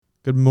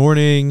Good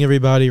morning,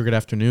 everybody, or good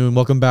afternoon.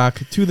 Welcome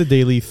back to the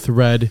Daily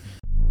Thread.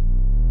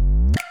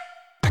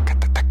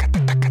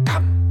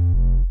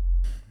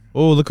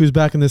 Oh, look who's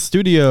back in the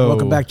studio.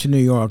 Welcome back to New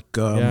York.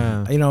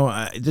 Yeah. You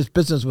know, this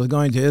business with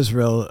going to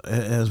Israel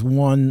has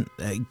won.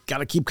 Got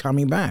to keep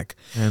coming back.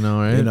 I know,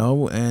 right? You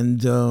know,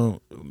 and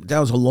that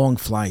was a long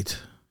flight.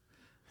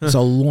 It's a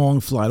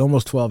long flight,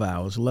 almost 12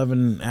 hours,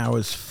 11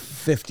 hours,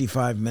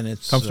 55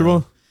 minutes.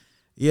 Comfortable?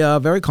 Yeah,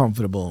 very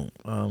comfortable.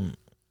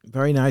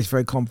 Very nice,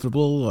 very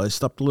comfortable. I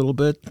slept a little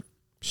bit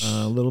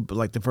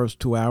like the first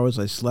 2 hours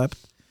I slept.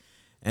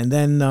 And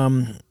then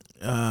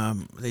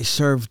they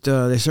served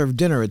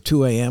dinner at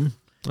 2 a.m.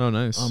 Oh,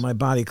 nice. on my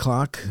body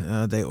clock.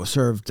 They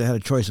had a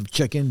choice of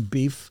chicken,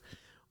 beef,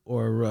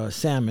 or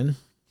salmon.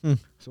 So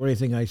what do you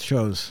think I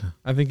chose?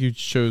 I think you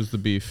chose the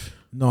beef.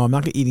 No, I'm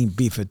not eating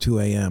beef at 2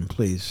 a.m.,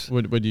 please.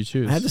 What did you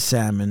choose? I had the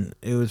salmon.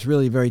 It was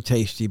really very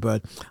tasty,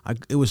 but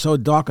it was so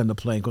dark on the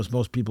plane because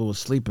most people were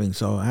sleeping,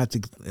 so I had to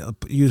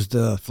use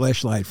the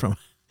flashlight from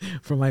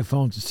my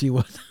phone to see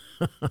what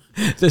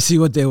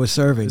they were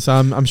serving. So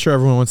I'm sure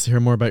everyone wants to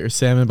hear more about your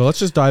salmon, but let's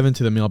just dive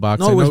into the meal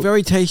box. No, it was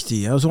very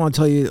tasty. I also want to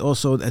tell you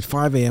also at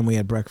 5 a.m. we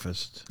had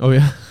breakfast. Oh,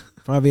 yeah?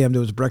 5 a.m. there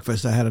was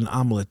breakfast. I had an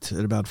omelet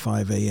at about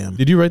 5 a.m.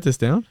 Did you write this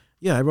down?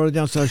 Yeah, I wrote it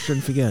down so I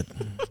shouldn't forget.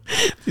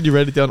 Did you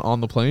write it down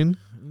on the plane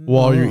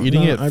while you're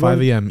eating it at 5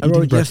 a.m. I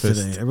wrote it breakfast?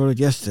 yesterday. I wrote it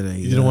yesterday.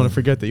 You didn't want to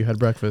forget that you had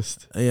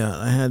breakfast. Yeah,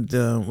 I had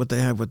what they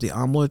have with the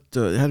omelet.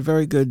 It had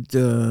very good,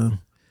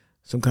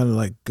 some kind of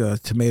like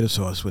tomato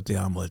sauce with the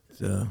omelet.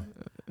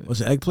 Was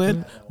it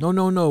eggplant? No,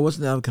 it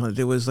wasn't avocado.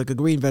 It was like a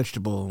green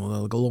vegetable,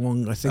 like a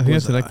long. I think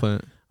it's an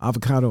eggplant.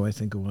 Avocado, I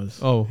think it was.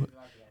 Oh,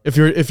 if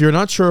you're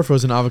not sure if it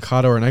was an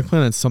avocado or an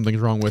eggplant, then something's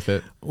wrong with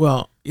it.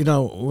 Well, you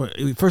know,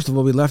 first of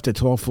all, we left at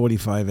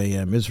 12:45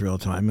 a.m. Israel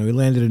time, and we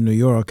landed in New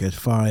York at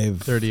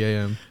 5:30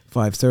 a.m.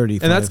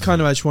 5:30. And that's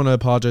kind of, I just want to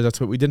apologize. That's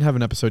what we didn't have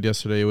an episode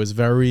yesterday. It was it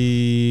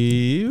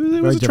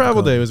was a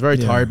travel day. It was very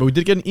tired, but we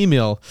did get an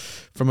email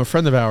from a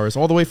friend of ours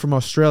all the way from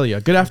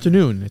Australia. Good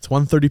afternoon. It's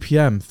 1:30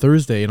 p.m.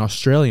 Thursday in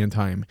Australian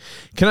time.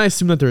 Can I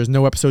assume that there is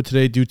no episode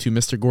today due to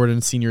Mr.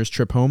 Gordon Sr.'s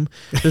trip home?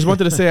 Just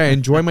wanted to say I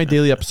enjoy my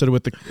daily episode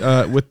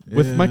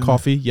with my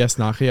coffee. Yes,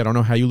 Nachi. I don't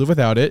know how you live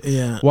without it.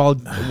 Yeah.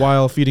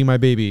 While feeding my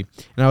baby.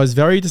 And I was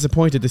very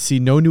disappointed to see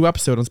no new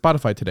episode on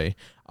Spotify today.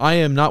 I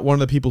am not one of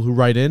the people who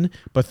write in,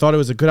 but thought it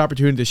was a good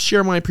opportunity to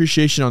share my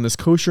appreciation on this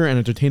kosher and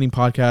entertaining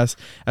podcast.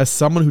 As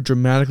someone who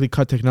dramatically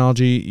cut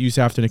technology use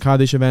after the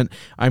Kaddish event,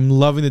 I'm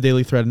loving the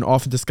Daily Thread and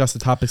often discuss the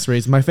topics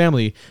raised in my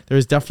family. There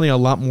is definitely a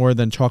lot more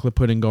than chocolate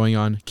pudding going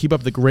on. Keep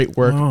up the great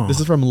work. Oh. This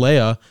is from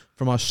Leia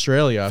from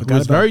Australia, who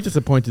was very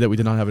disappointed that we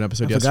did not have an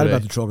episode yesterday. I forgot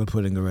about the chocolate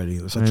pudding already.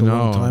 It was such a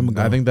long time ago.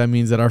 I think that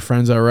means that our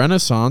friends at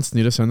Renaissance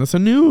need to send us a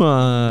new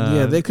one.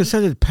 Yeah, they could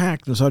send it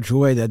packed in such a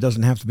way that it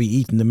doesn't have to be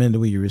eaten the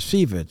minute you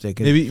receive it. They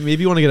could, maybe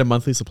you want to get a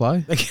monthly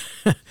supply?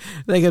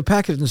 They could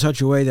pack it in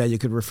such a way that you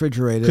could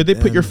refrigerate it. Could they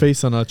put your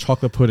face on a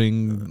chocolate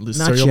pudding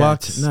cereal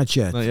box? Not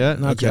yet. Not yet?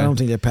 Not yet. I don't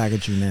think they're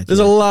packaging that. There's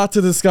a lot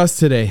to discuss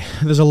today.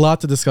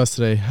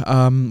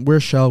 Where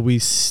shall we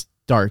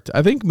start?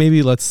 I think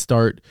maybe let's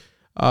start.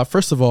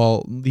 First of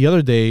all, the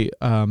other day,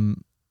 a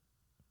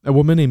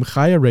woman named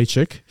Chaya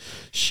Reichik,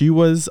 she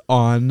was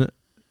on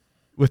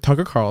with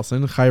Tucker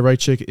Carlson. Chaya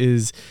Reichik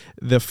is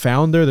the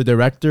founder, the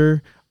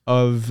director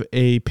of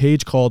a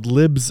page called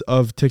Libs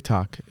of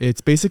TikTok.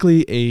 It's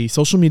basically a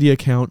social media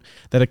account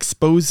that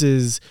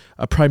exposes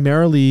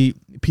primarily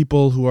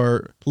people who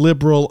are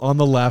liberal on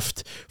the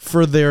left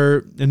for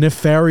their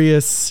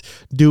nefarious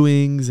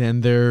doings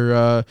and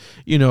their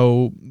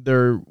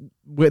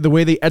the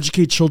way they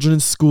educate children in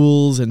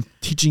schools and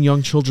teaching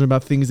young children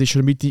about things they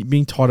shouldn't be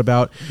being taught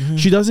about. Mm-hmm.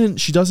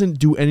 She doesn't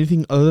do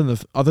anything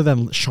other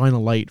than shine a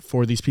light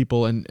for these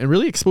people and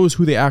really expose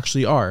who they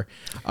actually are.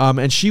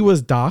 And she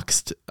was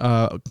doxxed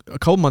a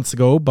couple months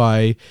ago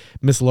by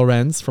Miss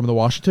Lorenz from the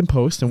Washington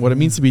Post. And what it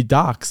means to be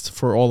doxxed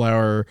for all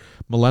our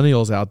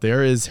millennials out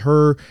there is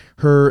her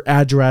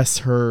address,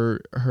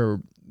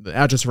 the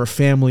address of her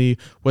family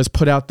was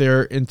put out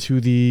there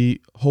into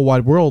the whole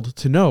wide world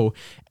to know.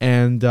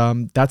 And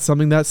that's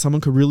something that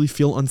someone could really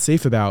feel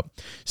unsafe about.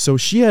 So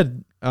she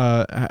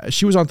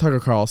was on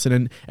Tucker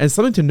Carlson. And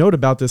something to note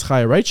about this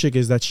Chaya Reichik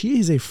is that she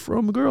is a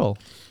frum girl.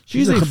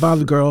 She's a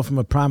Chabad girl from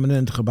a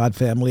prominent Chabad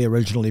family,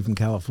 originally from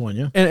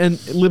California.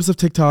 And Libs of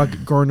TikTok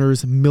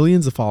garners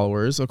millions of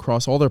followers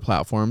across all their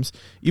platforms,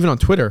 even on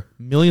Twitter,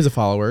 millions of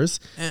followers.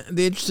 And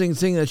the interesting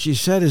thing that she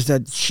said is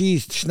that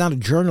she's not a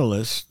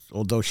journalist,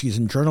 although she's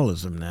in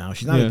journalism now.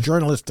 She's not a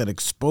journalist that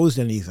exposed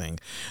anything.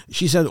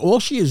 She said all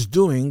she is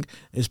doing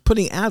is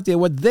putting out there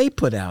what they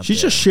put out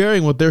She's there. just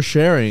sharing what they're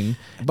sharing.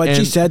 But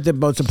she said that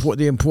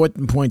the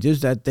important point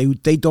is that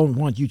they don't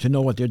want you to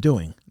know what they're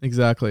doing.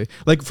 Exactly.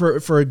 Like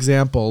for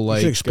example, like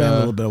you should expand a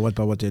little bit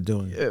about what they're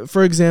doing.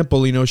 For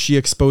example, she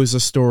exposed a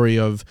story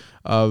of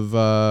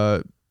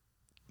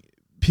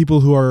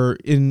people who are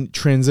in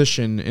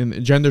transition,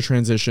 in gender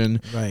transition.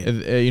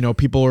 Right.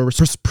 People are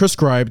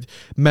prescribed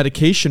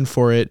medication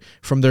for it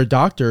from their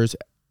doctors,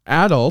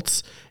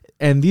 adults,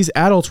 And these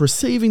adults were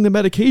saving the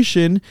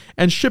medication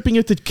and shipping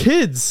it to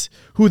kids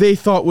who they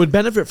thought would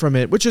benefit from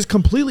it, which is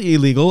completely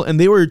illegal. And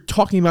they were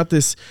talking about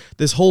this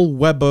whole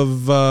web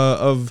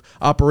of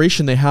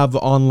operation they have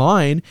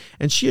online,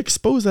 and she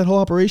exposed that whole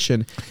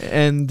operation.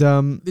 And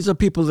these are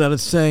people that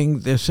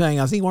they're saying,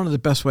 I think one of the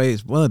best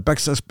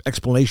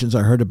explanations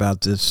I heard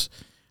about this,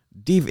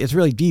 it's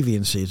really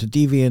deviancy. It's a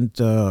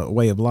deviant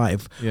way of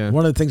life. Yeah.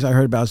 One of the things I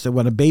heard about is that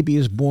when a baby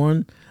is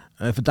born,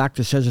 if a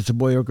doctor says it's a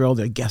boy or a girl,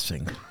 they're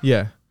guessing.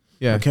 Yeah.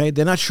 Okay?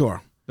 They're not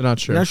sure. They're not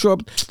sure. They're not sure.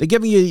 They're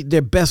giving you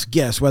their best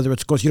guess, whether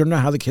it's because you don't know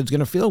how the kid's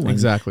going to feel when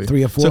exactly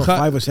 3 or 4 or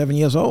 5 or 7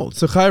 years old.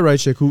 So Chaya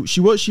Reichik, who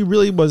she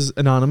really was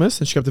anonymous,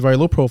 and she kept a very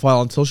low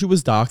profile until she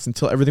was doxxed,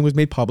 until everything was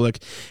made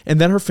public,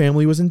 and then her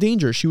family was in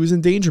danger. She was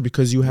in danger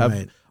because you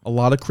have a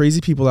lot of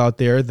crazy people out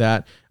there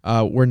that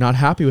were not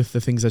happy with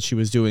the things that she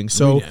was doing.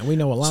 So we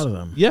know a lot of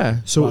them. Yeah.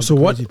 So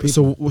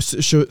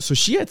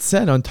she had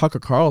said on Tucker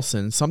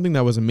Carlson something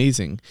that was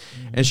amazing,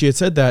 and she had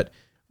said that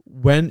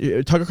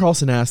when Tucker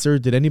Carlson asked her,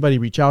 did anybody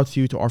reach out to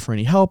you to offer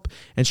any help?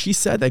 And she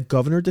said that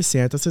Governor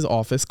DeSantis'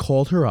 office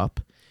called her up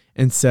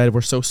and said,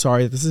 we're so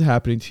sorry that this is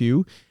happening to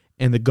you.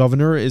 And the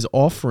governor is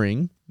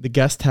offering the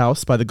guest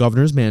house by the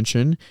governor's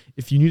mansion.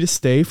 If you need to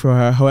stay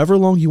for however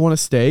long you want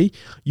to stay,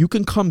 you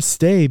can come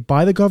stay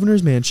by the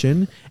governor's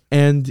mansion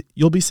and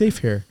you'll be safe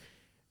here.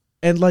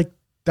 And like,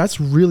 that's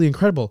really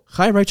incredible.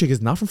 Chaya Reichik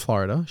is not from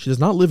Florida. She does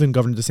not live in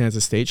Governor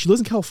DeSantis' state. She lives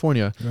in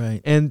California.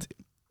 Right. And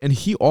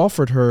he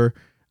offered her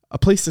a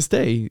place to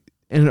stay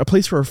and a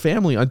place for her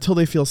family until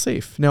they feel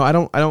safe. Now, I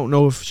don't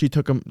know if she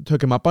took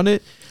him up on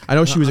it. I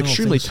know she was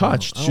extremely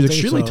touched. She was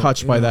extremely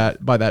touched by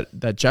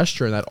that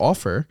gesture and that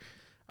offer.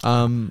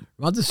 Ron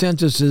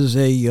DeSantis is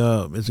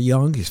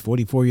he's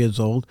 44 years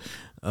old.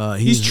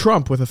 He's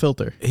Trump with a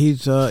filter.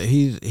 He's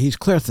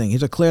clear thinking.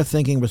 He's a clear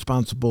thinking,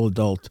 responsible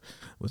adult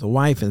with a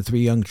wife and 3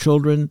 young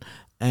children.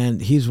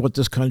 And he's what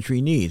this country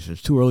needs.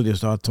 It's too early to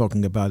start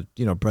talking about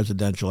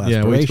presidential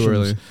aspirations. Yeah, way too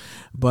early.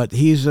 But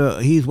he's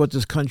what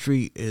this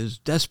country is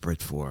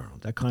desperate for.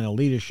 That kind of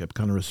leadership,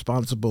 kind of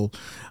responsible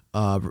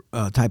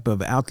type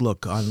of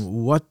outlook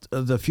on what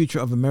the future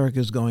of America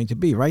is going to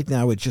be. Right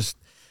now, we're just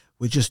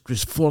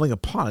falling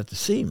apart at the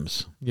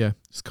seams. Yeah,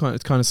 it's kind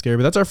of scary.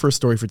 But that's our first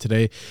story for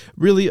today.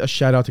 Really, a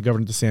shout out to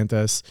Governor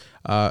DeSantis,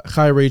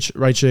 Chaya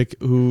Reichik,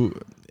 who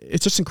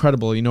it's just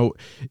incredible.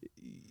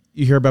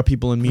 You hear about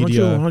people in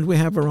media. Why don't we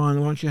have her on?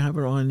 Why don't you have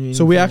her on?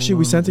 So we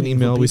sent an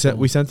email. We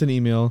sent an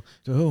email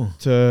to who?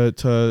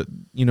 To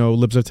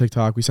Libs of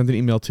TikTok. We sent an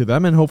email to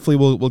them, and hopefully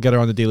we'll get her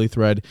on the Daily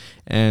Thread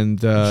and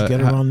get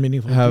her on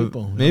Meaningful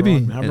People.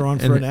 Maybe have her on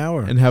for an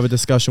hour and have a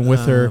discussion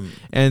with her.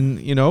 And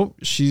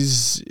it's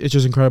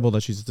just incredible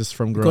that she's this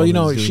from girl. Well, I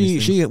know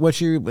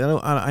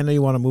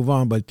you want to move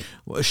on, but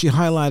she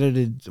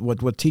highlighted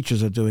what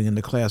teachers are doing in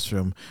the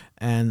classroom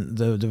and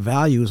the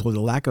values or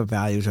the lack of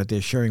values that they're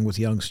sharing with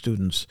young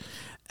students,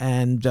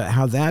 and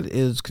how that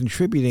is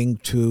contributing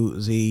to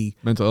the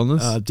mental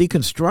illness,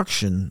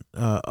 deconstruction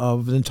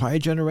of an entire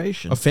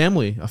generation, of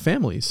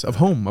families, of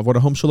home, of what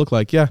a home should look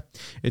like. Yeah,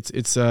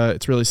 it's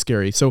really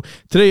scary. So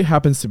today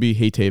happens to be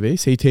Hey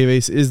Teves. Hey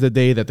Teves is the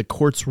day that the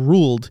courts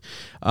ruled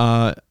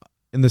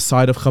in the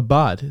side of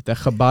Chabad, that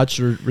Chabad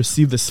should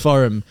receive the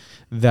Sfarim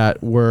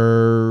that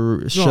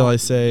were, shall I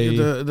say...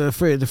 The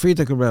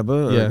Frierdiker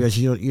Rebbe,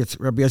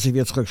 Rabbi Yosef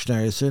Yitzchak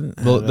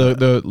Schneerson. Well,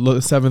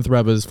 the seventh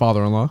Rebbe's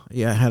father-in-law.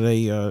 Yeah, had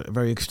a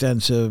very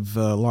extensive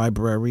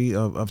library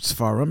of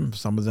Sfarim.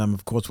 Some of them,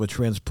 of course, were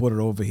transported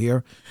over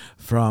here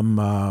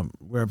from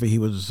wherever he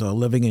was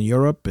living in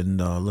Europe, in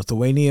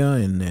Lithuania,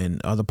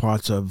 and other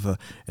parts of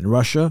in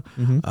Russia.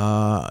 Mm-hmm.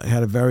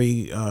 Had a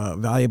very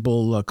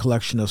valuable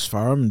collection of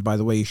Sfarim. And by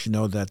the way, you should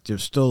know that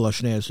there's still a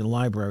Schneerson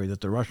library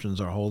that the Russians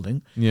are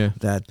holding. Yeah.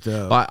 That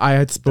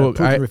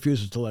Putin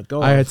refuses to let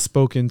go. I had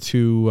spoken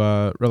to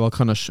Rabbi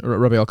Elkanah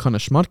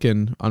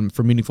Shmutkin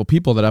for Meaningful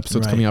People. That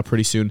episode's coming out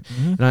pretty soon,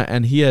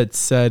 and he had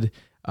said,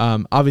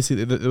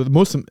 obviously, the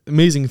most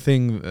amazing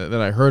thing that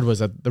I heard was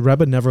that the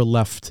Rebbe never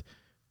left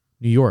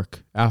New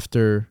York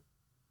after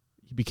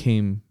he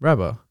became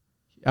Rebbe.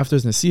 After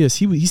his Nasias,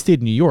 he stayed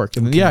in New York,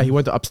 and then he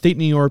went to upstate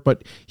New York,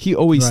 but he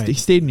always he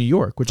stayed in New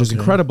York, which is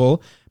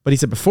incredible. But he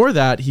said before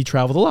that, he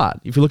traveled a lot.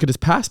 If you look at his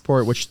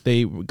passport, which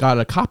they got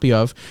a copy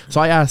of,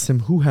 so I asked him,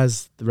 who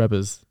has the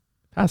Rebbe's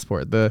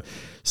passport?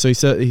 So he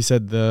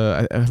said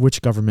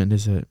which government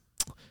is it?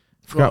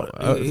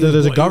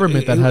 There's a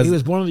government that has. He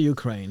was born in the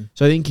Ukraine.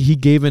 So I think he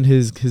gave in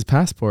his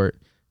passport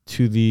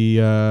to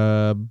the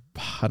I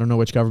don't know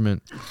which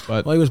government,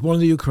 but he was born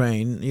in the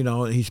Ukraine.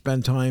 He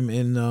spent time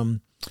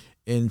in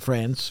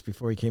France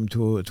before he came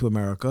to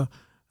America.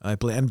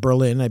 And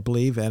Berlin, I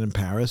believe, and in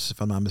Paris,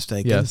 if I'm not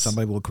mistaken. Yes.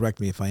 Somebody will correct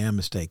me if I am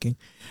mistaken.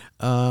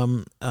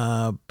 That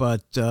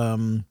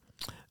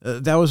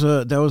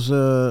was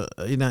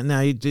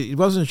now it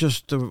wasn't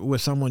just where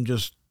someone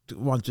just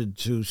wanted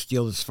to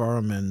steal this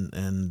farm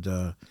and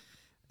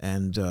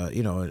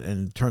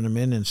turn them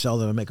in and sell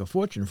them and make a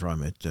fortune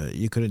from it.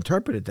 You could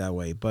interpret it that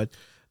way, but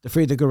the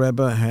Frierdiker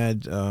Rebbe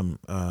had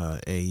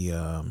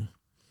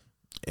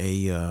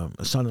a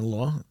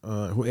son-in-law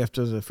who,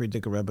 after the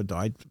Frierdiker Rebbe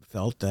died,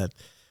 felt that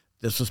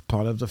this was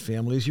part of the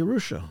family's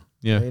Yerusha.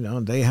 Yeah. You know,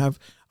 they have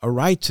a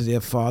right to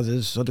their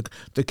fathers. So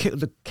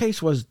the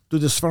case was: do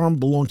the Sfarim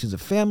belong to the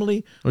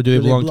family, Or do they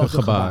belong to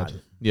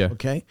Chabad? Yeah.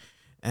 Okay,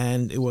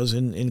 and it was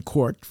in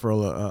court for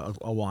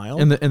a while.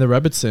 And the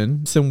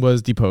Rebbitzin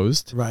was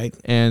deposed. Right.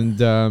 And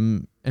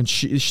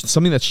she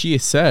something that she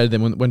said, that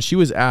when she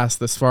was asked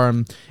the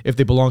Sfarim if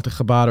they belonged to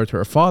Chabad or to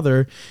her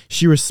father,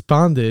 she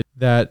responded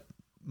that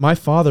my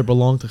father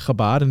belonged to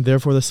Chabad, and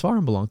therefore the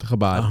Sfarim belonged to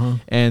Chabad. Uh-huh.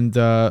 And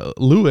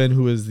Lewin,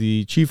 who is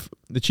the chief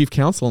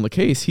counsel in the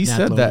case, he Nat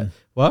said Lewin. that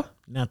what?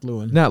 Nat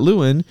Lewin. Nat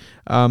Lewin,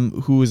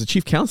 who was the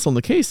chief counsel in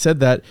the case, said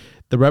that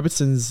the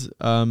Rebbitzins'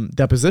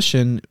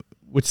 deposition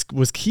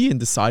was key in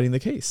deciding the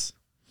case.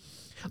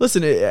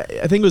 Listen,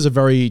 I think it was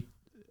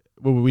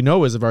what we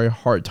know is a very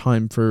hard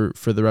time for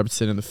the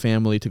Rebbitzin and the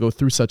family to go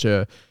through such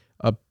a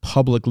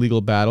public legal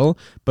battle.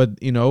 But,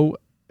 you know,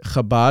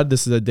 Chabad,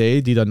 this is a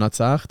day, Dida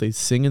Natzach, they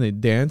sing and they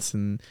dance.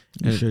 And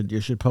you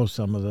should post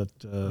some of that.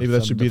 Maybe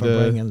that should be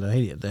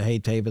the Hey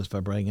Tavis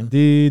Verbringen.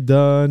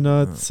 Dida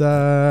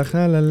Natzach.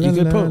 You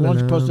can why don't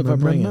you post the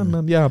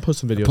Verbringen? Yeah, I'll post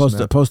some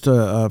videos. Post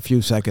a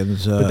few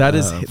seconds. But that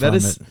is Hey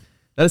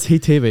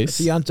Tavis. It's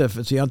the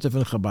Yontif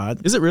in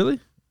Chabad. Is it really?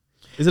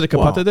 Is it a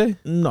Kapata day?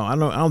 No, I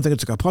don't think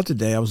it's a Kapata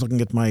day. I was looking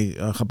at my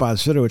Chabad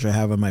Siddur, which I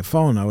have on my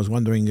phone. I was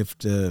wondering if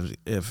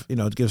you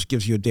know, it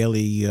gives you a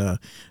daily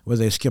whether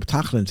they skip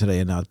Tachlin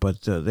today or not,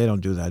 but they don't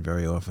do that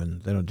very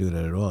often. They don't do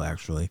that at all,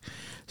 actually.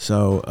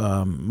 So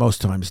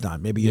most times not.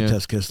 Maybe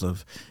Yutes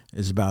Kislev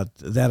is about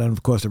that, and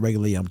of course the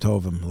regular Yom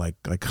Tovim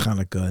like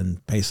Hanukkah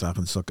and Pesach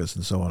and Sukkot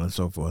and so on and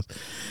so forth.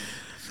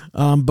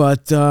 So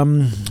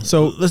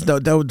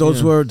listen,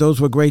 those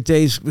were great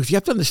days. Because you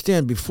have to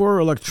understand, before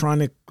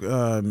electronic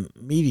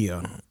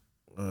media,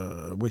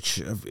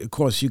 which of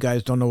course you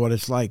guys don't know what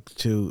it's like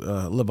to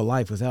live a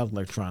life without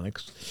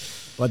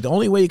electronics. But the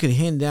only way you can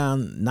hand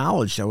down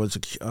knowledge that was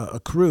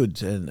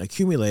accrued and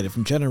accumulated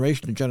from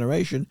generation to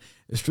generation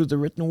is through the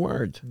written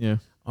word. Yeah.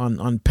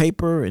 On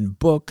paper, in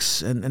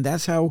books, and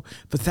that's how,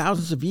 for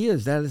thousands of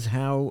years, that is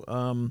how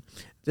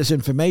this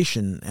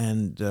information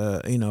and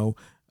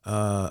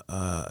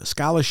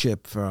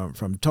scholarship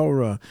from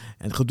Torah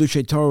and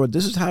Chiddushei Torah.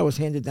 This is how it was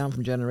handed down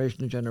from generation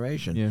to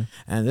generation. Yeah.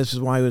 And this is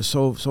why it was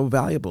so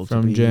valuable.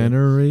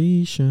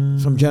 Generation.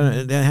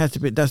 That has to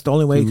be. That's the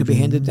only way it could be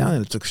handed down,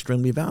 and it's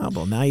extremely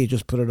valuable. Now you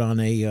just put it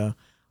on a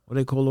what do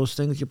they call those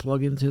things you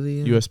plug into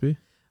the USB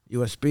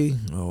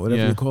or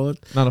whatever you call it.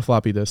 Not a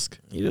floppy disk.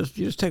 You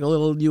just take a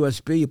little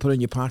USB, you put it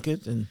in your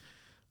pocket, and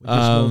with a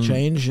small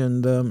change,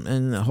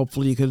 and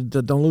hopefully you could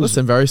don't lose.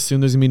 Listen, very soon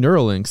there's gonna be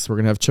Neuralinks. We're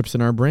gonna have chips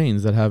in our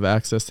brains that have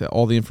access to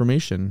all the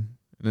information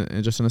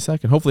in just in a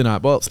second. Hopefully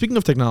not. Well, speaking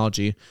of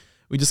technology,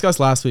 we discussed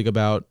last week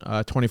about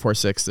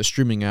 24/6, the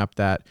streaming app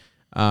that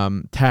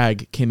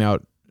Tag came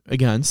out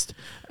against,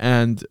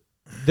 and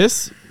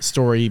this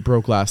story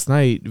broke last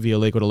night via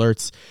Lakewood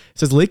Alerts. It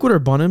says Lakewood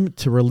Rabbanim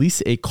to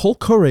release a Kol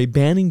Koreh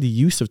banning the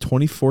use of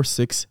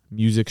 24/6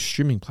 music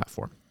streaming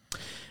platform.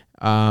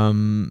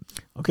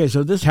 Okay,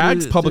 so this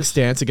Tag's public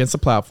stance against the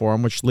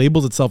platform, which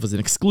labels itself as an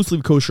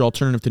exclusively kosher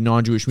alternative to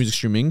non-Jewish music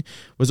streaming,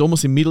 was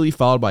almost immediately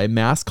followed by a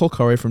mass kol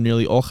koreh from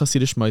nearly all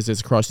Hasidic mosques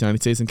across the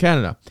United States and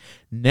Canada.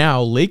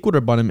 Now, Lakewood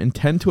Rabbanim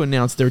intend to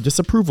announce their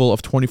disapproval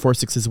of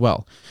 24/6 as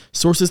well.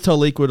 Sources tell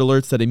Lakewood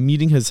Alerts that a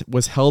meeting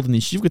was held in the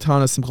Yeshiva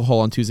Katana Simcha Hall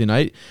on Tuesday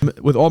night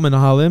with all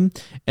menahalim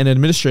and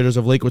administrators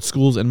of Lakewood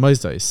schools and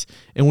mosques,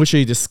 in which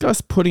they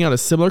discussed putting out a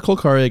similar kol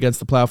koreh against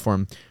the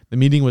platform. The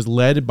meeting was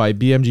led by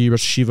BMG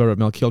Rosh Yeshiva Reb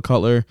Melchiel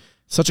Cutler.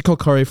 Such a kol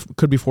koreh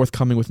could be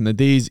forthcoming within the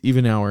days,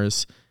 even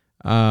hours.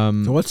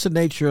 So what's the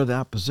nature of the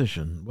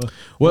opposition?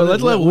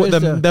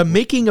 The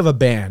making of a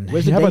ban.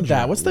 Where's the How about danger?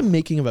 that? What's the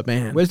making of a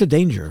ban? Where's the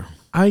danger?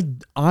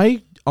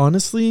 I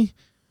honestly,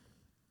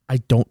 I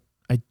don't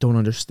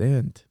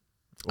understand.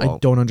 Well, I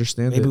don't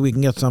understand Maybe it. we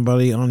can get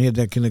somebody on here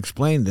that can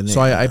explain the nature.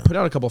 So I put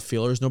out a couple of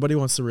feelers. Nobody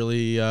wants to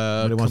really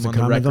come wants to on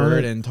the comment on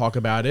record it? and talk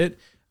about it.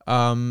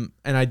 And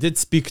I did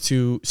speak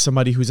to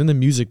somebody who's in the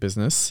music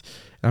business.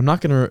 And I'm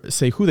not going to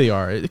say who they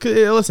are.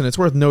 Listen, it's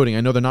worth noting.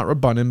 I know they're not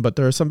Rabbanim, but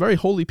there are some very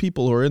holy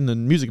people who are in the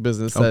music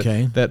business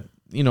that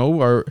you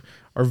know are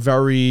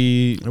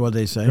very what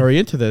they say very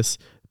into this.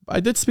 I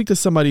did speak to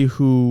somebody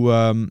who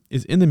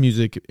is in the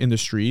music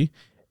industry,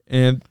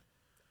 and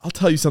I'll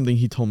tell you something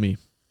he told me.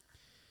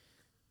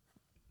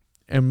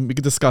 And we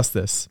could discuss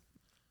this.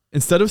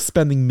 Instead of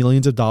spending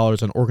millions of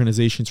dollars on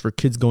organizations for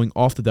kids going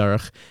off the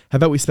derech, how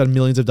about we spend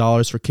millions of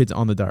dollars for kids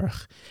on the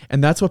derech?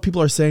 And that's what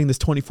people are saying this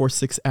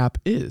 24/6 app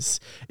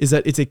is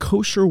that it's a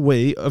kosher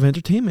way of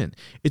entertainment.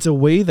 It's a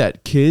way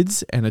that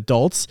kids and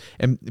adults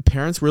and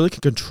parents really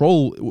can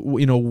control,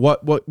 you know,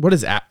 what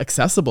is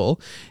accessible,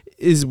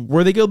 is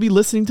where they will be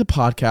listening to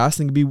podcasts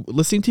and be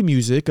listening to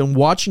music and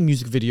watching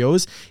music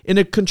videos in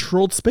a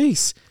controlled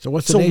space. So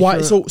what's the nature?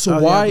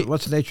 Why?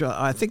 What's the nature?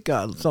 I think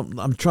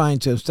I'm trying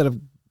to, instead of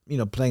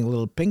playing a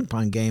little ping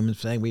pong game and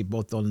saying we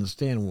both don't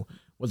understand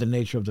what the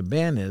nature of the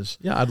ban is.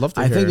 Yeah, I'd love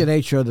to I hear. think the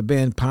nature of the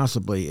ban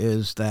possibly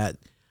is that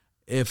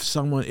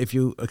if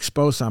you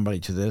expose somebody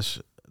to this,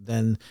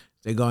 then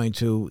they're going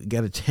to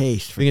get a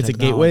taste for I think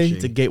technology.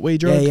 it's a gateway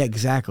drug. Yeah,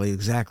 exactly.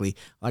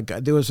 Like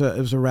there was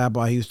a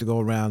rabbi who used to go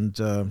around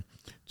to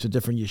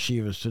different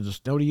yeshivas to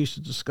just know what he used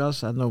to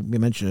discuss. I don't know if we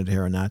mentioned it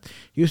here or not.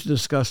 He used to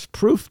discuss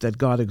proof that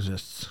God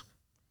exists.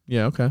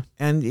 Yeah, okay.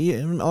 And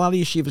a lot of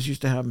yeshivas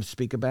used to have him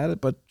speak about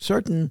it, but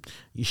certain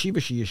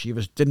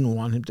yeshivas didn't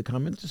want him to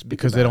come in to speak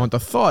Because about they don't it. want the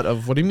thought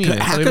of what do you mean? It's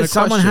How not even could a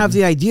someone have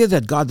question. the idea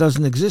that God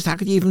doesn't exist? How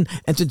could you even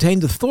entertain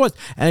the thought?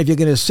 And if you're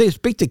going to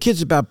speak to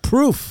kids about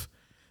proof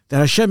that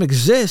Hashem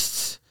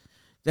exists,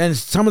 then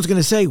someone's going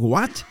to say,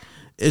 what?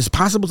 It's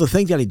possible to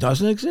think that he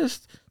doesn't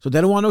exist? So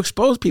they don't want to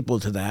expose people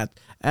to that.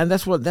 And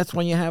that's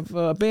when you have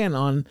a ban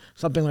on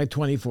something like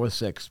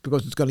 24/6,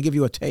 because it's going to give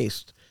you a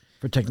taste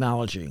for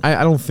technology.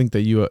 I don't think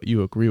that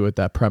you agree with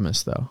that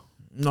premise, though.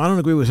 No, I don't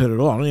agree with it at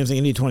all. I don't even think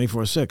you need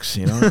 24/6.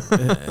 You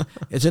know,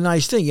 it's a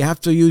nice thing. You have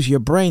to use your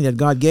brain that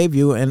God gave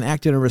you and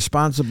act in a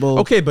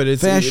responsible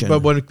fashion.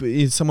 But when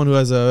it's someone who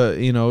has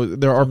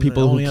there are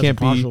people only who has a can't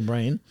partial be.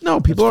 brain. No,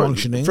 people that's are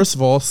functioning. First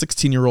of all,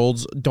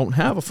 16-year-olds don't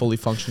have a fully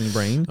functioning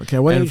brain. Okay,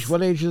 what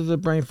age is the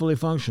brain fully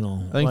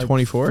functional? I think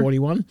 24.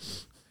 41.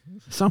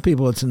 Some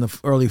people it's in the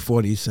early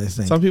 40s. I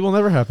think. Some people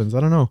never happens. I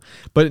don't know,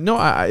 but no,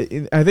 I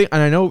think,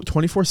 and I know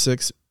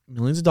 24/6.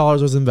 Millions of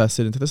dollars was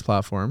invested into this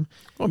platform.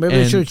 Well, maybe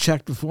they should have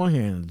checked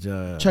beforehand.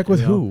 Check with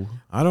who?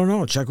 I don't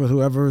know. Check with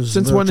whoever's.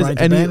 Since when is trying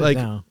to any ban it like?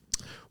 now.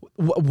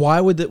 Why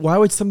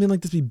would something like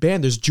this be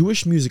banned? There's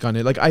Jewish music on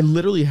it. Like I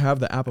literally have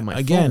the app on my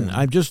Again,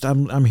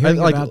 phone. I'm hearing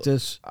like- about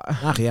this.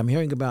 Achi, I'm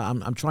hearing about.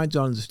 I'm trying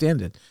to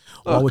understand it.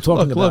 While we're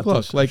talking about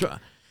this. Like,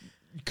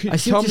 I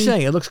see what you're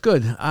saying. It looks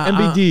good.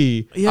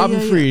 MBD, yeah, Abba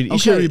yeah. Fried,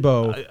 Isha Okay.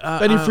 Ribo,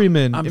 Benny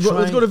Friedman. I'm Let's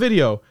trying- go to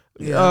video.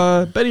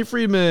 Yeah. Benny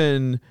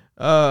Friedman,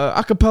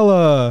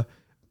 acapella.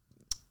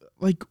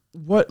 Like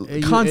what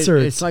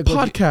concerts? It's like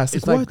podcasts.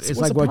 It's like, like what's it's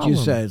the like what you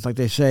problem? said. It's like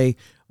they say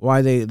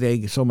why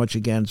they so much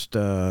against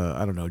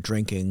I don't know,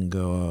 drinking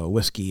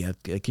whiskey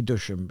at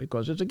Kiddushim,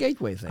 because it's a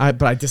gateway thing.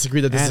 But I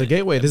disagree that this is a And-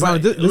 gateway. This is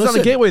not a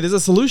listen, gateway. This is a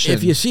solution.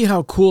 If you see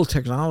how cool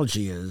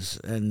technology is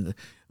and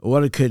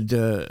what it could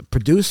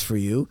produce for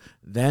you,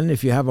 then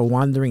if you have a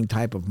wandering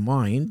type of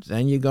mind,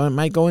 then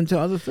might go into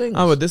other things.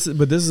 but this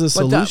is a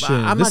solution.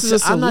 I'm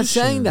not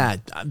saying that.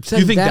 I'm saying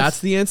You think that's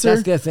the answer?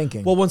 That's their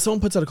thinking. Well, when someone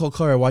puts out a cold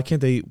call, why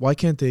can't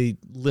they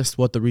list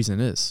what the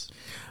reason is?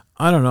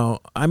 I don't know.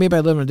 Maybe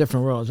I live in a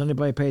different world. Does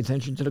anybody pay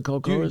attention to the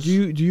cold Do callers?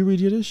 you read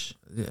Yiddish?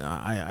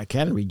 I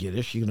can read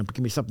Yiddish. You gonna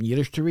give me something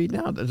Yiddish to read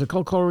now? There's a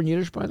cold caller in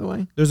Yiddish, by the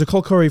way. There's a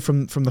kol kori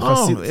from the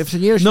Chassid. If it's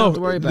in Yiddish, No, don't have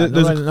to worry about it.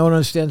 there's No one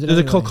understands it. There's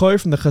a anyway. kol kori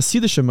from the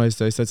Chassidish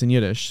Meistais that's in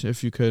Yiddish.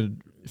 If you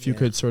could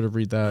sort of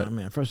read that. I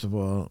mean, first of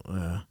all,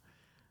 I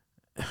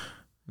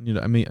need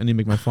to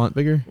make my font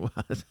bigger.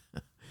 what?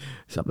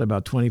 Something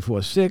about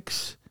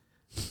 24/6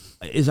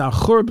 is a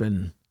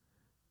churban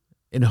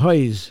in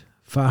Heus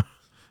for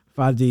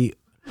the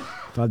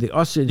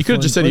Ossid. You could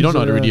have just said you don't know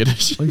how to read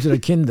Yiddish. Unsere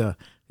Kinder.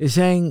 They're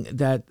saying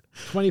that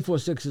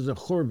 24/6 is a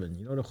churban.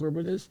 You know what a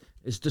churban is?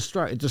 It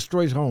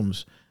destroys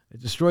homes. It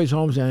destroys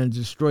homes and it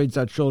destroys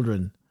our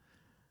children.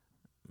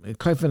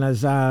 Kaufen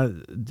azar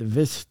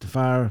devist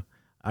for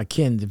a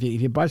kind. If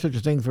you buy such a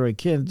thing for a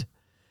kid,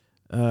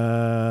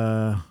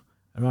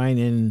 rein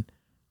in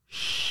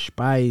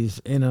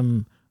Speis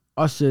in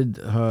Ossid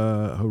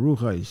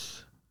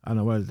Haruchais. I don't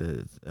know what it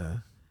is.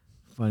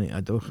 Funny. I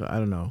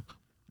don't know.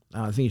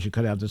 I think you should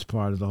cut out this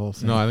part of the whole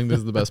thing. No, I think this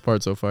is the best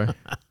part so far.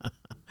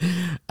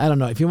 I don't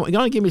know. If you want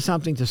to give me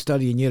something to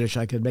study in Yiddish,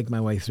 I could make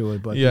my way through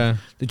it. But Yeah.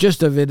 the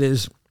gist of it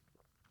is,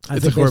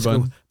 It's a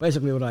korban.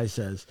 basically what I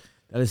says.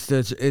 That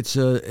it's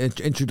an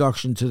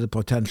introduction to the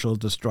potential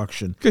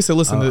destruction. Okay, so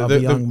listen, Of a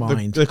young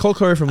mind. the kol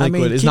kori from I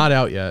Liquid mean, is not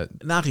out yet.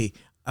 Nachi,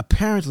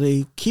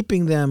 apparently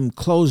keeping them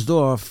closed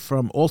off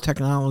from all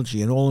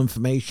technology and all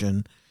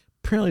information,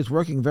 apparently it's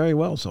working very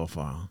well so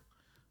far.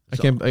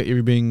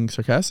 You're being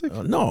sarcastic?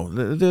 No,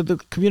 the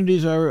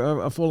communities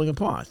are falling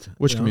apart.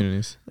 Which you know?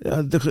 communities?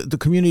 The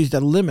communities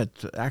that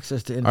limit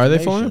access to information. Are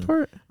they falling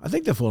apart? I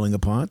think they're falling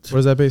apart. What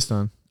is that based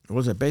on?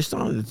 What is it based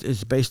on?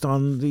 It's based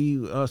on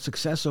the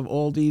success of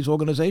all these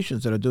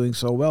organizations that are doing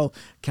so well,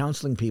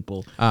 counseling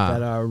people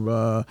that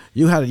are.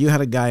 You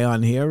had a guy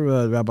on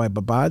here, Rabbi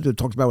Babad, who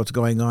talked about what's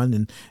going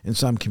on in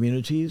some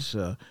communities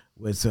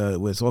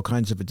with all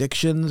kinds of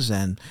addictions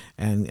and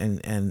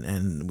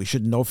we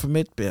should know from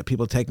it.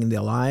 People taking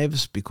their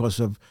lives because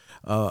of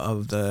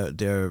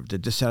their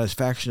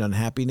dissatisfaction,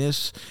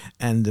 unhappiness,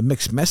 and the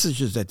mixed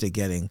messages that they're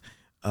getting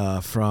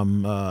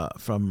from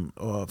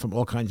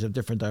all kinds of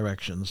different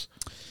directions.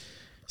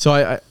 So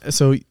I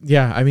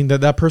mean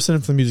that person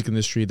from the music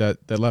industry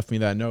that left me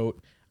that note,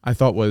 I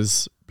thought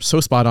was so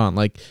spot on.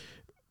 Like,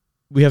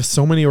 we have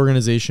so many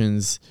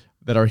organizations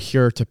that are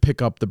here to pick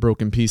up the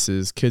broken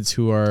pieces, kids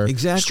who are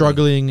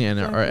struggling and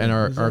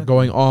are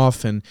going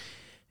off, and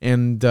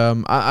I'm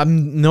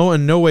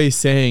in no way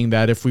saying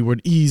that if we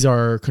would ease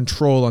our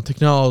control on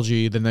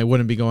technology, then they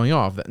wouldn't be going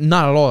off.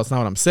 Not at all. That's not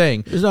what I'm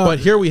saying. But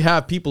here we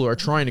have people who are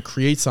trying to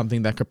create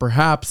something that could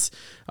perhaps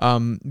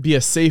be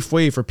a safe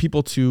way for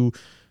people to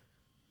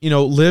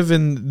live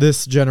in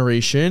this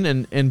generation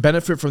and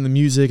benefit from the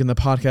music and the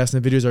podcasts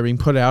and the videos that are being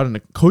put out and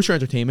the kosher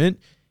entertainment,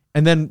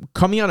 and then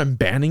coming out and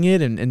banning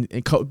it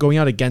and going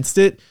out against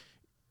it.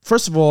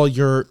 First of all,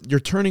 you're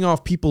turning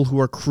off people who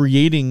are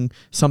creating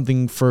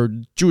something for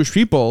Jewish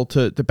people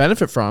to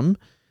benefit from.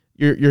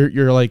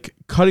 You're like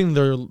cutting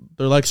their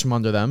legs from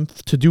under them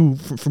to do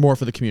for more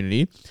for the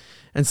community.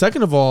 And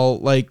second of all,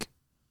 like,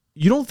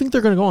 you don't think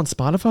they're going to go on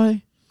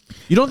Spotify?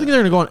 You don't think they're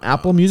going to go on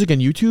Apple Music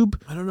and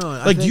YouTube? I don't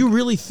know. Do you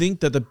really think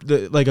that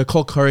the like a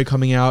Kol Koreh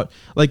coming out,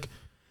 like,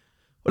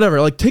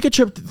 whatever, like take a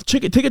trip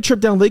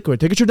down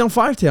Lakewood, take a trip down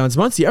Five Towns,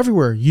 Muncie,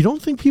 everywhere. You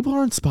don't think people are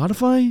on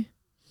Spotify?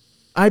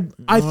 I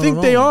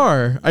think they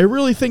are. I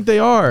really think they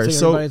are.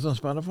 So everybody's on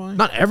Spotify?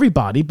 Not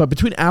everybody, but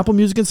between Apple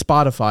Music and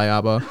Spotify,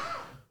 Abba,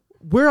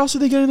 where else are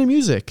they getting their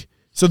music?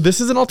 So this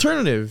is an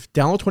alternative.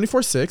 Download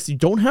 24/6. You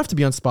don't have to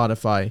be on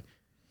Spotify.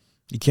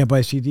 You can't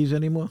buy CDs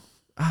anymore?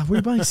 Where are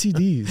you buying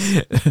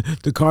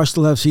CDs? Do cars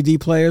still have CD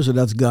players, or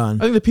that's gone?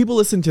 I think the people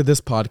listening to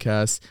this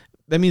podcast,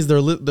 that means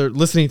they're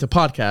listening to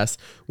podcasts.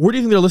 Where do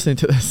you think they're listening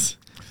to this?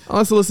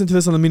 Unless they're listening to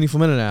this on the Meaningful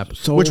Minute app,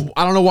 which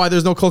I don't know why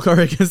there's no Kol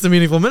Koreh against the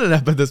Meaningful Minute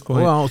app at this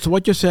point. Well, so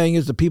what you're saying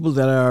is the people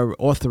that are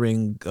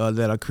authoring,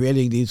 that are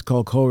creating these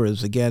Kol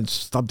Korehs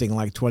against something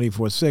like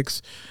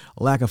 24/6,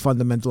 lack a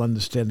fundamental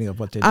understanding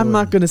of what they're doing. I'm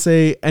not going to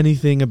say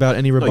anything about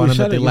any Rabbanim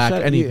that they lack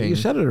anything. You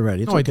said it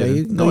already. It's no, okay. I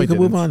didn't. No, you can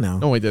move on now.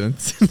 No, I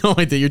didn't. No,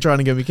 I did. You're trying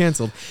to get me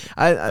canceled.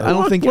 I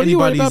don't think what anybody's...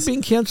 What are you about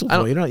being canceled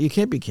for? You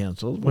can't be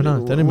canceled. Why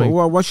not?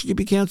 Why should you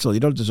be canceled? You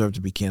don't deserve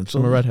to be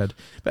canceled. I'm a redhead.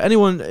 But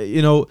anyone,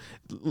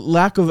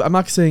 lack of... I'm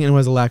not saying anyone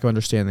has a lack of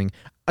understanding.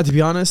 To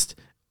be honest...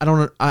 I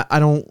don't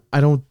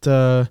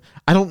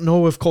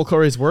know if Kol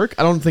Korehs work.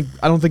 I don't think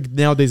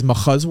nowadays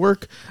machaz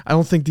work. I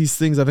don't think these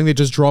things. I think they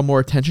just draw more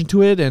attention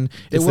to it, and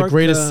it's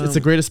the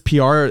greatest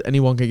PR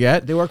anyone could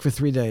get. They work for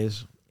 3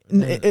 days,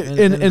 and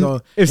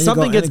if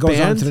something gets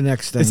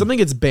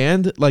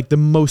banned, like the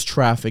most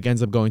traffic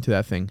ends up going to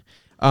that thing.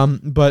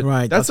 But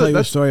right, I'll tell you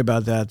a story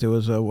about that. There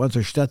was once a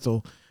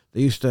shtetl.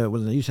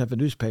 When they used to have a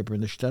newspaper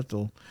in the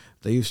shtetl,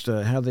 they used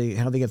to how they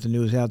get the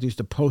news out. They used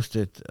to post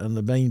it on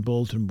the main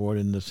bulletin board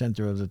in the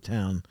center of the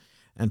town,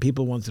 and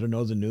people wanted to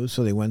know the news,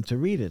 so they went to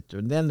read it.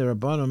 And then the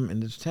Rabbanim in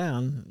this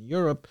town,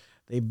 Europe,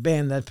 they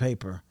banned that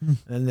paper,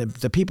 and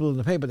the people in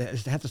the paper, they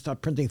had to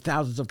start printing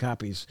thousands of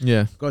copies.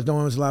 Yeah, because no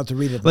one was allowed to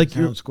read it. Like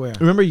in the town square.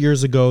 Remember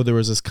years ago there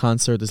was this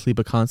concert, this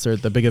Lipa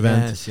concert, the big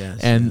event,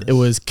 and it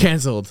was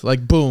canceled.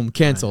 Like boom,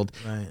 canceled.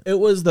 Right. It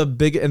was the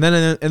big, and then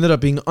it ended up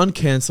being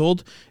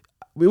uncanceled.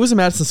 It was in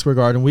Madison Square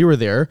Garden. We were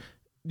there.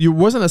 There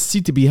wasn't a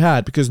seat to be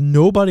had because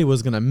nobody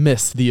was going to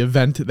miss the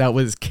event that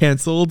was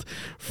canceled.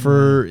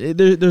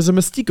 There's a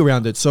mystique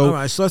around it. So all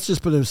right, so let's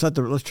just let's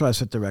try to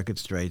set the record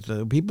straight.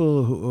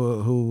 People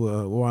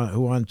who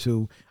want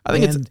to, I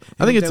think it's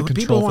a control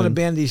people who want to thing.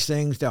 ban these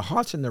things. Their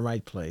heart's in the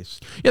right place.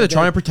 Yeah, they're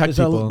trying to protect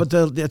people.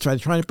 That's right. They're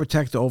trying to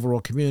protect the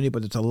overall community,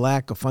 but it's a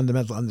lack of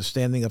fundamental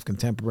understanding of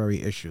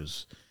contemporary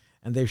issues.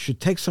 And they should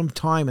take some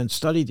time and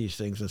study these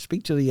things and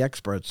speak to the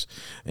experts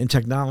in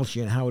technology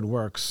and how it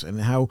works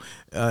and how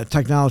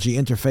technology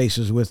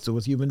interfaces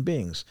with human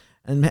beings,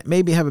 and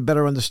maybe have a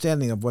better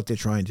understanding of what they're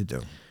trying to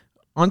do.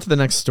 On to the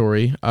next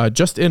story,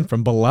 just in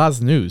from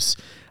Balaz News.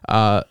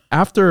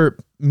 After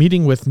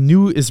meeting with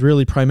new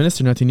Israeli Prime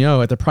Minister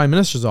Netanyahu at the Prime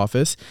Minister's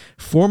office,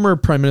 former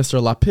Prime Minister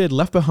Lapid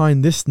left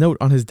behind this note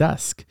on his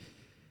desk.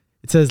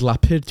 It says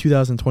Lapid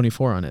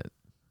 2024 on it.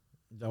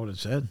 Is that what it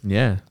said?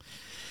 Yeah.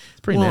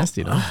 Pretty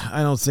nasty, though.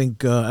 I don't think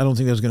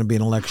there's going to be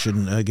an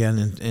election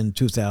again in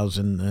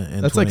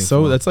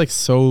 2024. That's like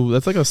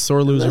a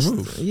sore loser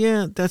move.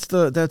 Yeah, that's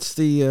the left. It's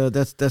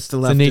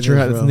the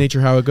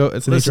nature how it goes.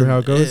 It's the nature how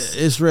it goes.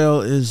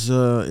 Israel is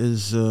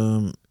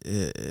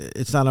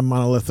it's not a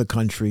monolithic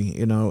country.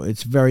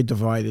 It's very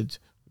divided,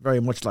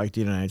 very much like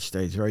the United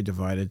States, very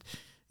divided.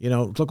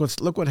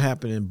 Look what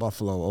happened in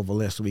Buffalo over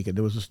last weekend.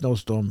 There was a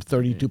snowstorm.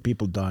 32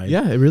 people died.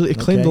 Yeah, it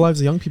claimed the lives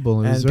of young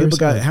people. And people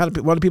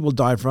what did people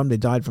die from? They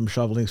died from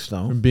shoveling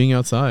snow. From being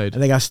outside.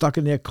 And they got stuck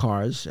in their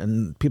cars,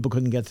 and people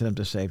couldn't get to them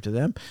to save to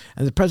them.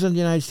 And the President of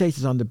the United States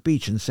is on the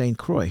beach in St.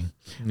 Croix,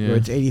 where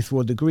it's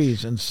 84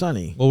 degrees and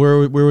sunny. Well,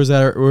 where was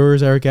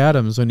Eric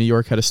Adams when New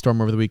York had a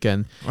storm over the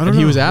weekend?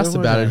 He was asked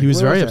about it. He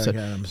was very upset.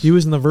 He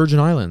was in the Virgin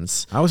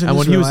Islands. I was in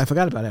Israel. I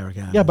forgot about Eric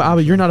Adams. Yeah, but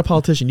Abba, you're not a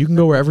politician. You can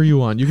go wherever you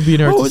want. You can be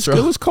in Eretz Israel.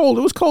 It was cold.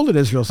 It was cold in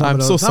Israel. I'm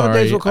so sorry.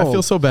 I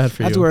feel so bad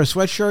for you. I had to wear a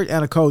sweatshirt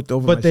and a coat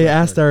over. But they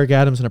asked Eric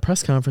Adams in a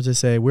press conference to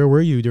say, "Where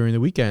were you during the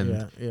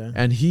weekend?" Yeah.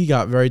 And he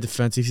got very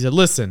defensive. He said,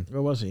 "Listen,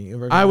 where was he?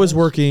 I was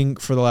working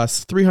for the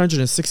last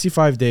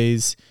 365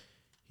 days."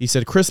 He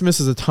said, "Christmas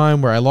is a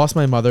time where I lost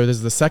my mother. This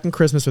is the second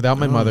Christmas without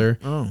my mother,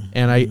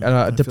 and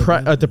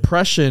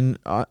depression.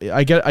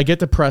 I get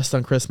depressed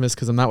on Christmas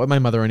because I'm not with my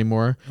mother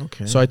anymore.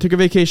 Okay. So I took a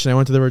vacation. I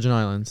went to the Virgin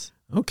Islands.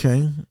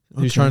 Okay.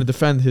 He was trying to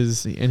defend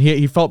his, and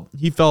he felt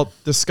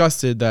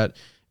disgusted that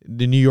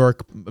the New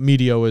York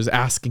media was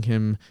asking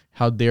him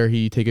how dare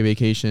he take a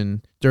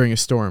vacation during a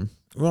storm."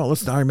 Well,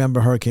 I remember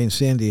Hurricane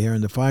Sandy here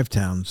in the Five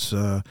Towns.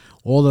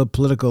 all the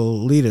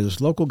political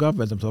leaders, local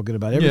government I'm talking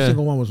about, every Yeah.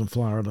 single one was in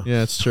Florida.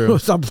 Yeah, it's true.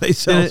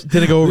 Someplace else.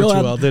 Didn't go over We all too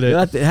had- well, did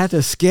it? They had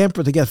to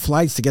scamper to get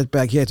flights to get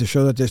back here to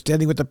show that they're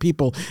standing with the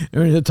people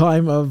during the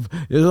time of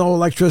there's no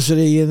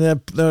electricity and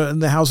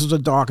the houses are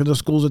dark and the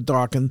schools are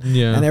dark and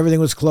Yeah. everything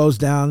was closed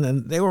down,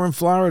 and they were in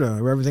Florida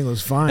where everything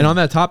was fine. And on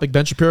that topic,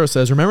 Ben Shapiro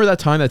says, remember that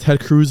time that Ted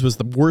Cruz was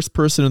the worst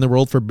person in the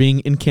world for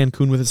being in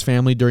Cancun with his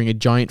family during a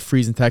giant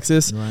freeze in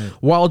Texas? Right.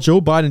 While Joe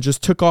Biden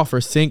just took off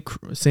for St.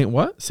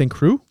 Croix? St.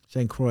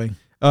 Croix.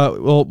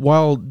 Well,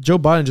 while Joe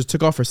Biden just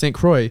took off for St.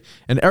 Croix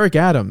and Eric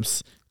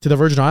Adams to the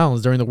Virgin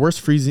Islands during the worst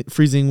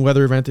freezing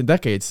weather event in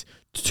decades,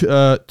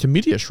 to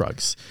media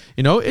shrugs.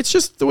 It's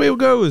just the way it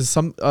goes.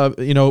 Some,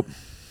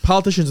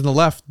 politicians on the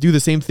left do the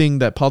same thing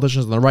that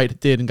politicians on the right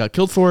did and got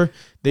killed for.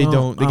 They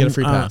don't. They get a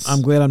free pass.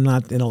 I'm glad I'm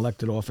not in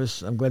elected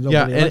office. I'm glad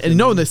nobody. Yeah, and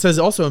no, that says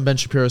also in Ben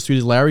Shapiro's tweet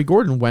is Larry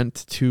Gordon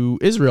went to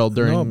Israel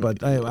during. No,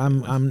 but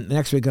I'm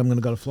next week. I'm going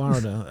to go to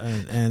Florida,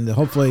 and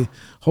hopefully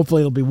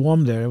it'll be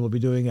warm there. We'll be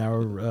doing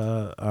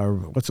our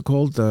what's it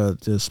called,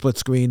 the split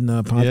screen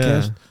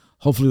podcast. Yeah.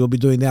 Hopefully we'll be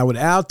doing that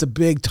without the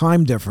big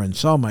time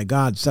difference. Oh my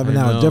God,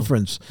 7-hour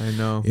difference. I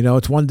know.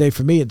 It's one day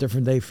for me, a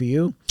different day for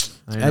you.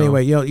 I know.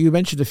 Anyway, you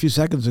mentioned a few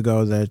seconds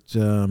ago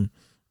that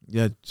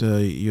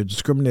you're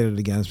discriminated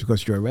against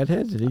because you're a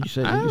redhead. Did you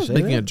say? I was say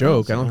making that? a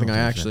joke. I don't think I so.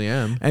 actually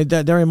am. And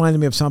that reminded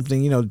me of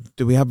something.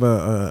 Do we have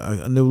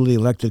a newly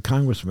elected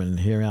congressman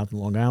here out in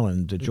Long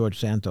Island, George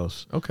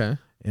Santos? Okay.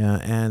 Yeah,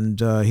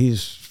 and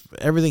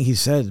everything he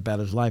said about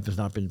his life has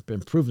not been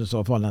proven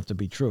so far not to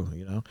be true.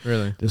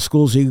 Really? The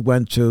schools he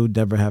went to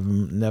never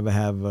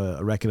have a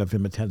record of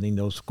him attending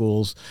those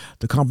schools.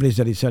 The companies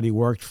that he said he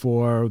worked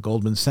for,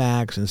 Goldman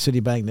Sachs and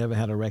Citibank, never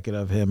had a record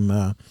of him.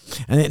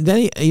 And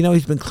then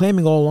he's been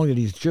claiming all along that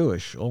he's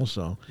Jewish.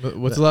 Also,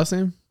 What's the last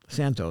name?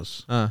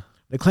 Santos.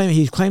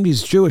 He's claimed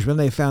he's Jewish when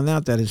they found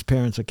out that his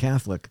parents are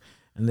Catholic.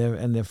 And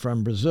they're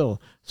from Brazil.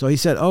 So he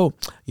said, "Oh,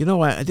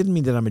 I didn't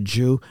mean that I'm a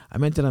Jew. I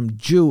meant that I'm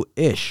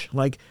Jewish.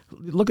 Like,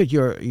 look at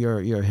your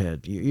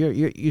head.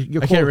 You're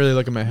I can't really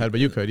look at my head,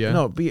 but you could, yeah.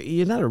 No, but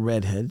you're not a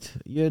redhead.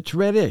 It's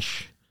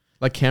reddish.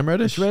 Like Cam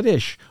Reddish? It's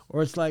reddish,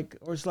 or it's like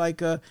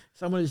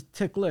someone is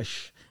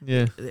ticklish.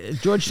 Yeah.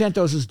 George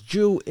Santos is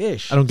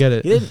Jewish. I don't get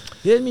it. He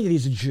didn't mean that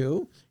he's a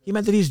Jew. He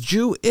meant that he's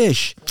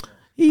Jewish.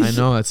 I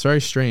know, that's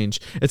very strange.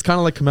 It's kind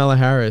of like Kamala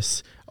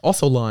Harris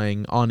also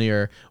lying on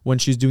air when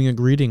she's doing a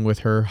greeting with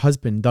her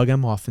husband, Doug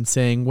Emhoff, and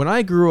saying, when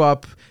I grew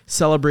up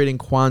celebrating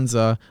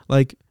Kwanzaa,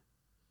 like,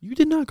 you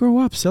did not grow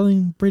up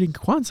celebrating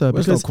Kwanzaa.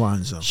 Where's because no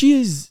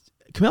Kwanzaa?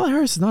 Kamala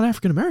Harris is not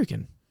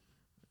African-American.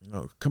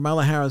 No,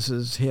 Kamala Harris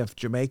is half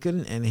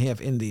Jamaican and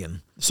half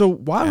Indian. So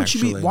why would she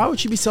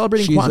be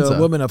celebrating She's Kwanzaa? a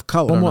woman of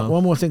color. I don't know.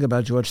 One more thing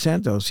about George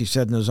Santos. He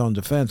said in his own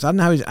defense, I don't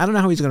know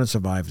how he's going to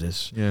survive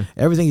this. Yeah.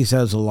 Everything he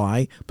says is a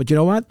lie. But you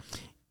know what?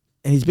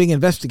 And he's being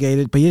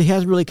investigated, but he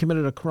hasn't really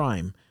committed a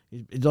crime.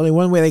 There's only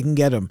one way they can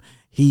get him.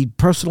 He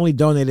personally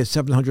donated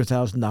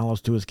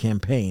 $700,000 to his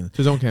campaign. To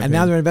his own campaign. And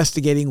now they're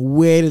investigating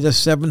where did the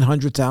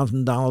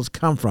 $700,000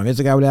 come from. Here's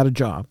a guy without a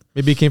job.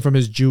 Maybe it came from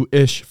his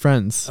Jewish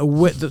friends. So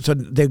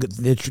they're going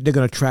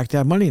to track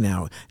that money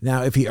now.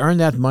 Now, if he earned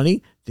that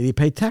money, did he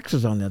pay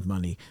taxes on that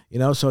money?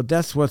 So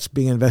that's what's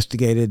being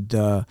investigated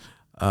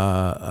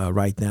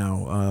right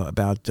now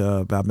about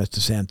Mr.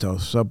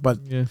 Santos. So, but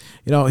Yeah.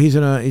 he's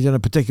in a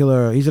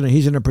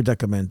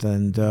predicament,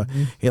 and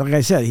like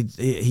I said,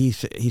 he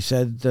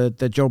said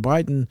that Joe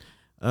Biden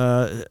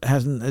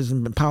hasn't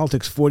been in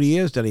politics 40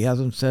 years. That he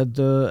hasn't said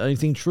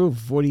anything true for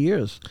 40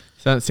 years.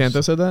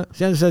 Santos said that?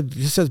 Santos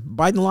says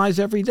Biden lies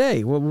every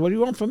day. What do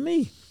you want from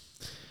me?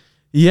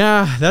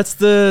 Yeah, that's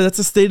the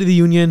State of the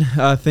Union.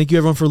 Thank you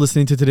everyone for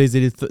listening to today's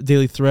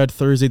Daily Thread,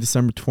 Thursday,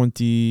 December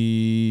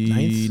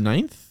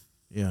 29th.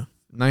 Yeah.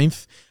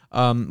 9th.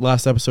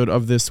 Last episode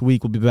of this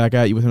week. We'll be back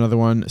at you with another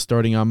one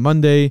starting on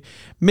Monday.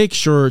 Make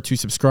sure to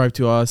subscribe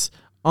to us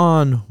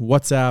on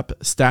WhatsApp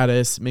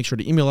status. Make sure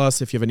to email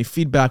us if you have any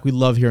feedback. We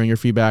love hearing your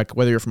feedback,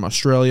 whether you're from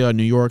Australia,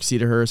 New York,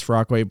 Cedarhurst,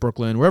 Rockaway,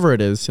 Brooklyn, wherever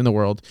it is in the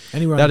world.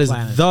 Anywhere that on the is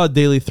planet. the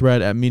Daily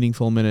Thread at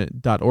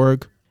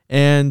meaningfulminute.org.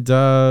 And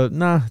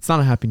it's not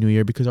a Happy New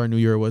Year because our New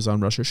Year was on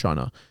Rosh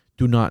Hashanah.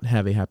 Do not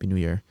have a Happy New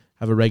Year.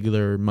 Have a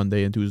regular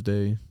Monday and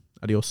Tuesday.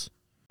 Adios.